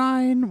a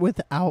shrine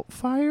without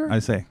fire? I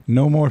say,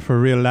 no more for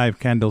real life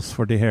candles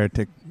for the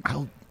Heretic.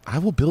 I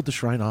will build the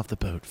shrine off the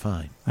boat,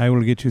 fine. I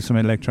will get you some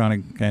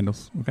electronic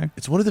candles, okay?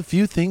 It's one of the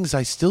few things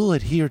I still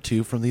adhere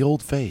to from the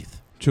old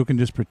faith. You can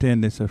just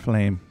pretend it's a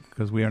flame.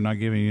 because we are not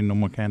giving you no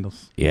more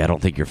candles. Yeah, I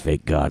don't think your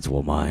fake gods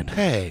will mind.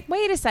 Hey,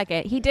 Wait a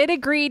second. He did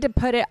agree to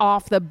put it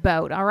off the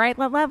boat, all right?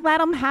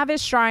 Let him have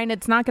his shrine.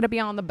 It's not going to be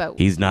on the boat.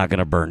 He's not going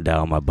to burn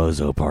down my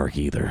bozo park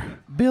either.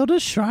 Build a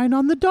shrine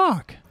on the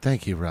dock.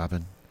 thank you,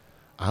 Robin.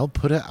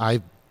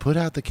 I put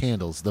out the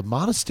candles. The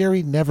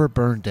monastery never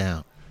burned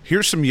down.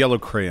 Here's some yellow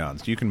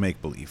crayons. You can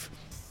make believe.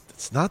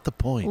 That's not the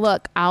point.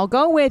 Look, I'll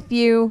go with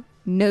you.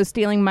 No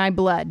stealing my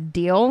blood.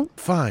 Deal?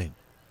 Fine.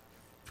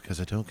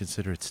 Because I don't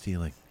consider it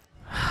stealing.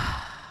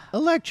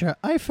 Electra,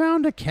 I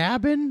found a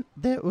cabin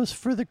that was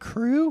for the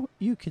crew.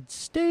 You could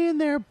stay in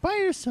there by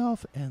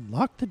yourself and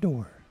lock the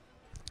door.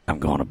 I'm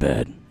going to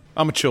bed.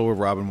 I'm going to chill with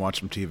Robin, watch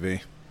some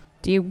TV.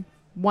 Do you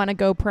want to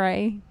go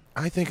pray?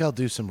 I think I'll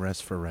do some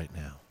rest for right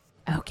now.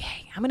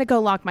 Okay, I'm going to go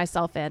lock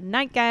myself in.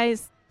 Night,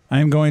 guys.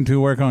 I'm going to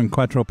work on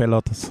cuatro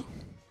pelotas.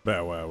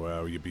 Bow wow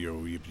wow,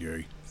 yippee-oh,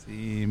 yippee-yay.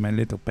 See, my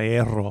little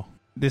perro.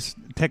 This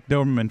Tech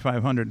Doberman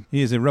 500,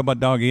 he is a robot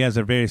dog. He has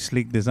a very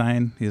sleek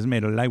design. He is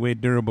made of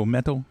lightweight, durable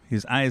metal.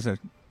 His eyes are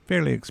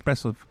fairly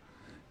expressive.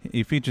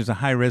 He features a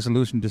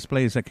high-resolution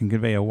displays that can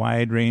convey a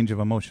wide range of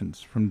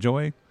emotions, from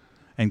joy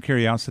and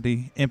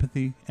curiosity,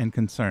 empathy, and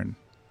concern.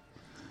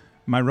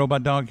 My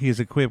robot dog, he is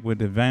equipped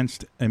with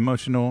advanced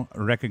emotional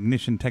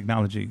recognition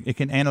technology. It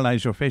can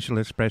analyze your facial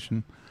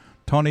expression,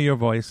 tone of your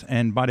voice,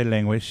 and body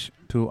language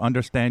to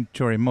understand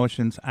your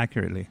emotions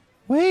accurately.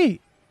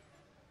 Wait,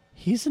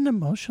 he's an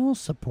emotional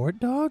support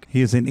dog?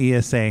 He is an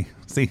ESA.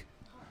 See,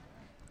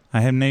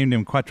 I have named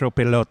him Cuatro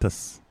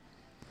Pelotas.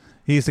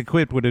 He is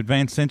equipped with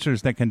advanced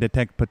sensors that can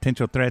detect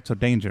potential threats or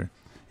danger.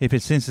 If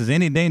it senses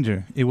any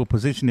danger, it will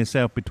position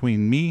itself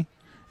between me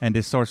and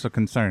the source of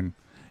concern,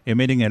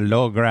 emitting a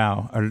low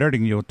growl,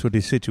 alerting you to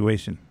the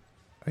situation.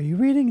 Are you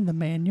reading the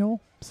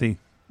manual? See,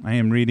 I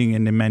am reading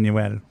in the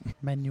manual.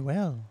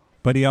 Manuel.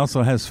 But he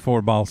also has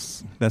 4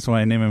 balls. That's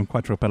why I name him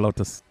Cuatro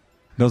Pelotas.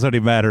 Those are the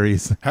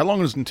batteries. How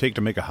long does it take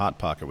to make a Hot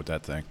Pocket with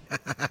that thing?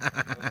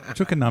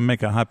 You cannot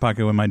make a hot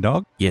pocket with my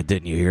dog. Yeah,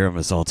 didn't you hear him?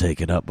 It's all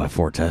taken up by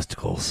 4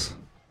 testicles.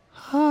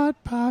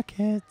 Hot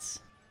Pockets.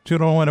 You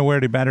don't want to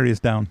wear the batteries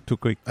down too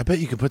quick. I bet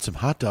you could put some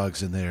hot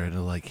dogs in there and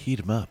it'll, heat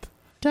them up.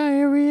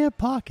 Diarrhea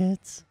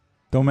Pockets.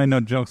 Don't make no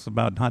jokes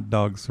about hot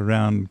dogs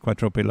around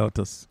Cuatro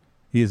Pelotas.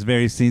 He is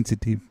very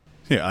sensitive.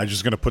 Yeah, I'm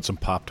just going to put some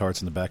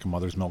Pop-Tarts in the back of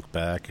Mother's Milk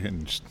bag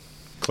and just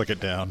click it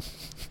down.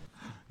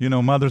 You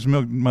know, Mother's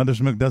Milk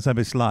does have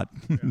a slot.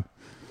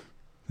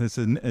 It's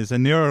a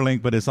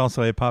Neuralink, but it's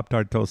also a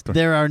Pop-Tart toaster.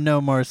 There are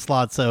no more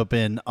slots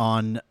open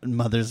on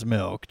Mother's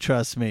Milk.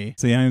 Trust me.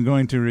 See, I'm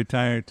going to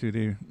retire to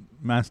the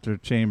master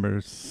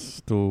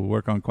chambers to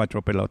work on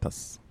Cuatro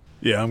Pelotas.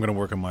 Yeah, I'm going to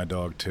work on my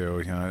dog,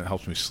 too. You know, it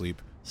helps me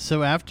sleep.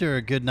 So after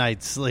a good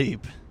night's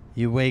sleep,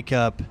 you wake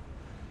up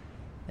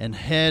and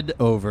head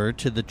over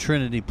to the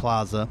Trinity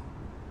Plaza,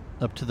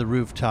 up to the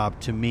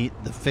rooftop to meet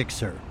the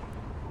Fixer,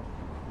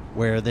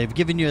 where they've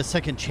given you a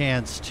second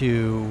chance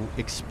to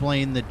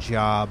explain the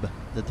job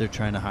that they're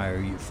trying to hire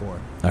you for.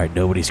 All right,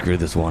 nobody screw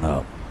this one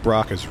up.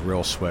 Brock is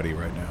real sweaty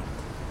right now.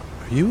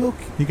 Are you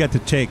okay? He got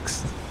the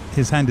shakes.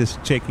 His hand is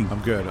shaking.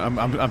 I'm good.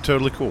 I'm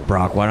totally cool.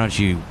 Brock, why don't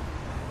you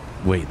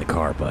wait in the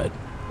car, bud?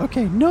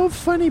 Okay, no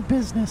funny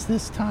business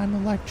this time,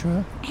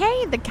 Electra.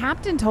 Hey, the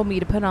captain told me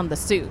to put on the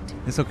suit.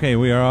 It's okay.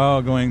 We are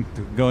all going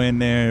to go in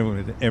there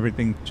with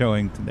everything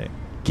showing today.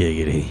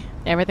 Giggity.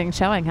 Everything's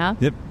showing, huh?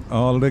 Yep,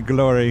 all the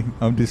glory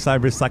of the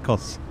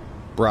cybercycles.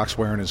 Brock's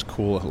wearing his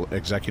cool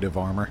executive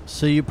armor.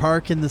 So you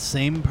park in the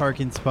same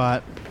parking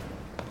spot,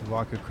 you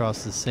walk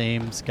across the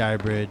same sky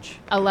bridge.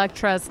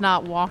 Electra's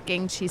not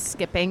walking, she's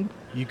skipping.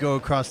 You go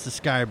across the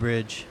sky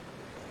bridge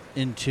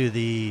into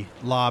the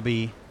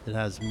lobby that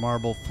has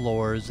marble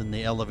floors and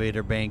the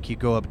elevator bank. You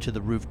go up to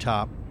the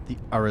rooftop. The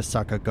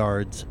Arasaka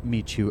guards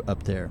meet you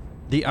up there.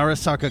 The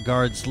Arasaka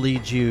guards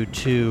lead you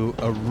to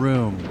a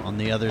room on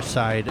the other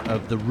side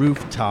of the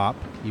rooftop.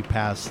 You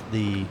pass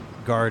the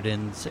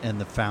gardens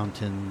and the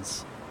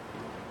fountains.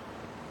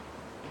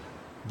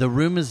 The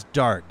room is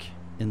dark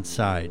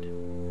inside.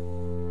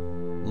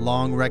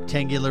 Long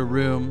rectangular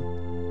room,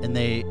 and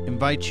they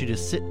invite you to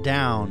sit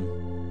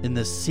down in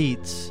the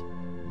seats.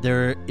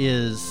 There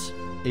is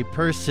a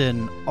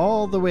person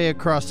all the way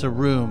across the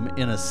room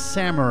in a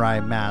samurai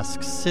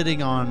mask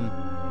sitting on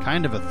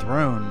kind of a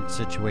throne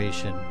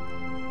situation.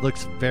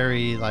 Looks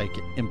very,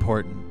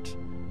 important.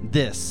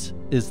 This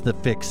is the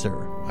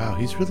Fixer. Wow,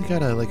 he's really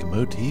got a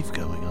motif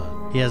going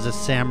on. He has a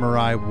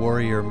samurai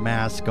warrior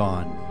mask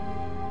on.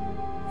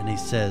 And he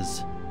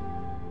says,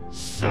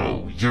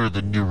 So, you're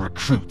the new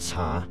recruits,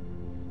 huh?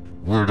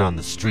 Word on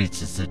the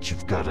streets is that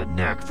you've got a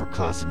knack for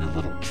causing a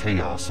little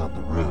chaos on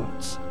the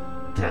roads.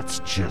 That's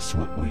just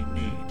what we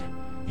need.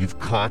 You've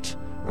caught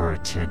our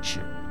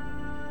attention.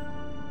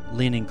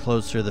 leaning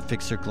closer, the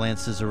Fixer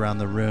glances around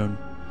the room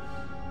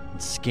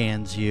and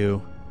scans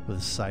you with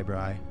a cyber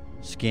eye.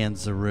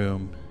 Scans the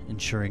room,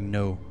 ensuring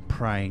no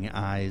prying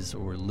eyes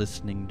or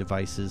listening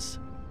devices.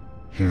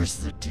 Here's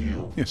the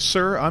deal. Yes,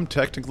 sir, I'm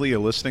technically a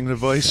listening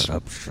device. Shut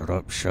up, shut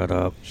up, shut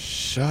up.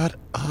 Shut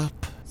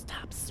up.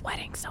 Stop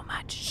sweating so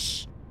much.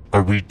 Shh.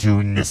 Are we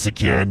doing this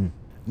again?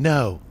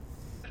 No.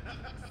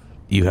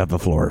 You have the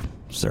floor,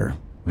 sir.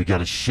 We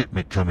got a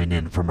shipment coming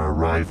in from our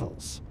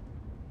rivals.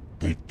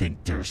 They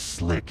think they're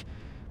slick,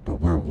 but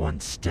we're one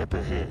step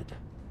ahead.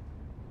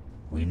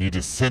 We need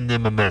to send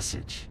them a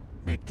message,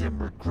 make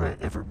them regret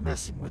ever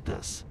messing with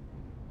us.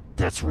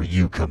 That's where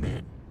you come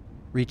in.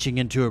 Reaching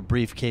into a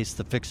briefcase,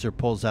 the fixer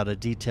pulls out a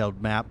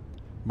detailed map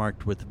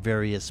marked with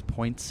various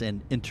points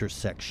and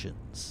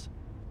intersections.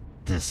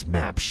 This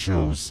map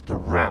shows the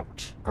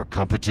route our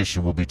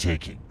competition will be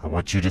taking. I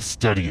want you to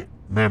study it,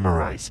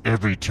 memorize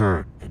every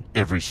turn and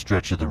every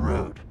stretch of the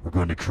road. We're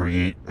going to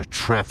create a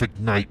traffic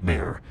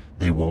nightmare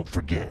they won't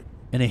forget.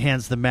 And he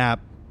hands the map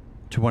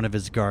to one of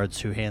his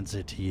guards, who hands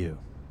it to you.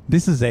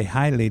 This is a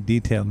highly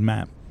detailed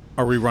map.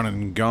 Are we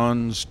running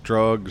guns,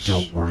 drugs?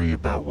 Don't worry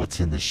about what's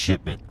in the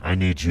shipment. I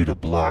need you to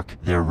block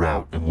their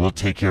route, and we'll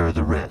take care of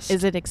the rest.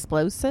 Is it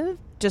explosive?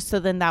 Just so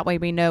then that way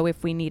we know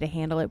if we need to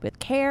handle it with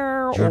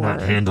care. You're or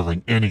not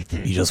handling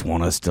anything. You just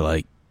want us to,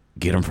 like,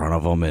 get in front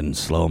of them and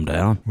slow them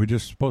down? We're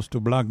just supposed to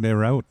block their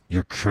route.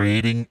 You're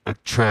creating a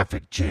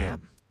traffic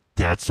jam.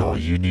 That's all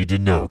you need to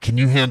know. Can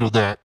you handle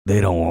that?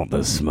 They don't want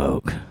the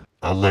smoke.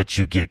 I'll let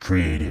you get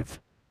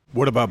creative.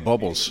 What about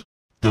Bubbles?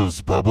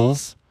 Those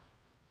bubbles?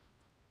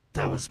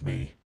 That was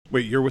me.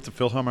 Wait, you're with the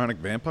Philharmonic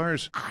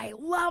Vampires? I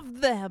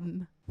love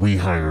them. We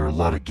hire a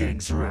lot of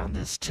gangs around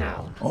this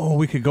town. Oh,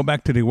 we could go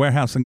back to the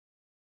warehouse and...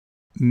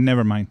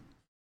 Never mind.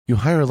 You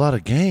hire a lot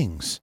of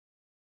gangs.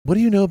 What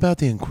do you know about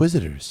the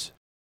Inquisitors?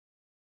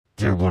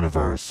 They're one of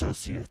our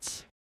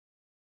associates.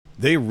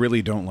 They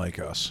really don't like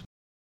us.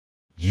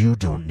 You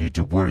don't need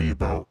to worry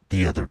about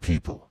the other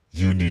people.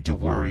 You need to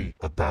worry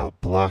about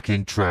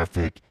blocking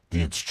traffic.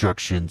 The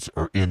instructions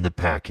are in the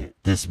packet.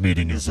 This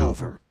meeting is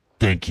over.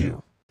 Thank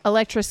you.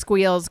 Electra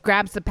squeals,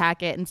 grabs the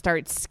packet, and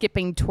starts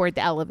skipping toward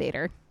the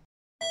elevator.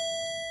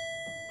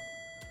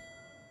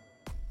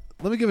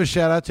 Let me give a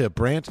shout out to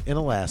Brant in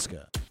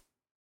Alaska.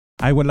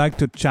 I would like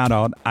to shout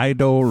out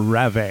Ido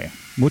Rave.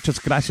 Muchas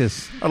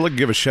gracias. I'd like to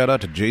give a shout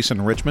out to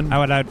Jason Richmond. I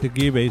would like to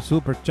give a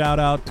super shout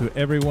out to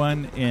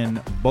everyone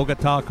in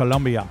Bogota,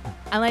 Colombia.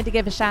 I'd like to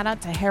give a shout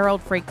out to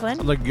Harold Franklin.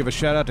 I'd like to give a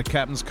shout out to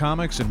Captain's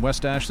Comics in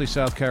West Ashley,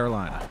 South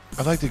Carolina.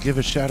 I'd like to give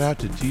a shout out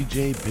to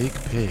DJ Big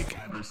Pig.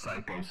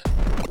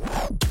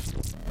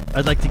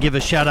 I'd like to give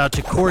a shout out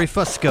to Corey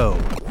Fusco,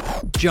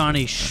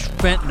 Johnny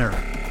Schventner.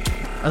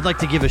 I'd like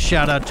to give a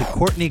shout out to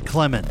Courtney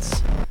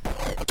Clements.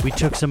 We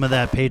took some of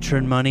that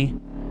patron money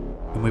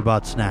and we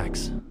bought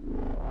snacks.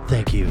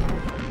 Thank you.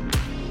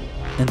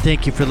 And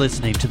thank you for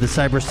listening to the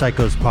Cyber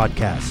Psychos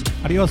podcast.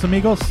 Adios,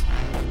 amigos.